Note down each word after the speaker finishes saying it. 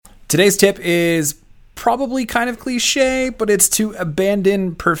Today's tip is probably kind of cliche, but it's to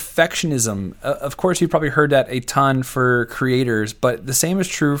abandon perfectionism. Of course, you've probably heard that a ton for creators, but the same is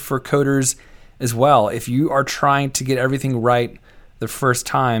true for coders as well. If you are trying to get everything right the first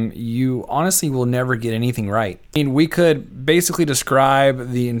time, you honestly will never get anything right. I mean, we could basically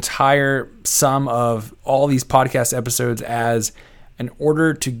describe the entire sum of all these podcast episodes as in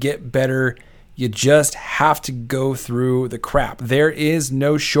order to get better, you just have to go through the crap. There is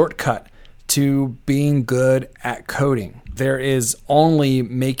no shortcut to being good at coding. There is only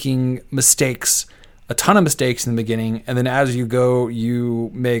making mistakes, a ton of mistakes in the beginning, and then as you go,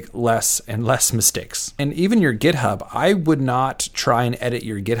 you make less and less mistakes. And even your GitHub, I would not try and edit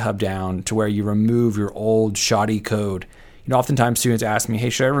your GitHub down to where you remove your old shoddy code. You know, oftentimes students ask me,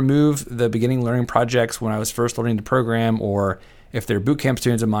 hey, should I remove the beginning learning projects when I was first learning the program? Or if they're bootcamp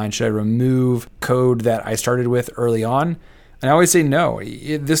students of mine, should I remove code that I started with early on? And I always say no.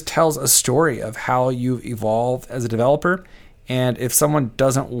 This tells a story of how you've evolved as a developer. And if someone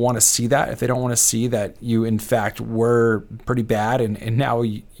doesn't want to see that, if they don't want to see that you in fact were pretty bad and now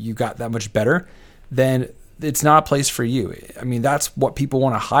you got that much better, then it's not a place for you. I mean, that's what people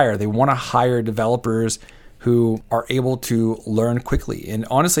want to hire. They want to hire developers who are able to learn quickly. And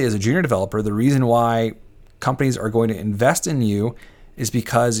honestly, as a junior developer, the reason why companies are going to invest in you is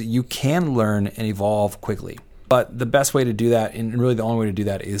because you can learn and evolve quickly. But the best way to do that, and really the only way to do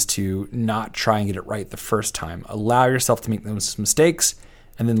that, is to not try and get it right the first time. Allow yourself to make those mistakes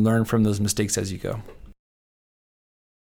and then learn from those mistakes as you go.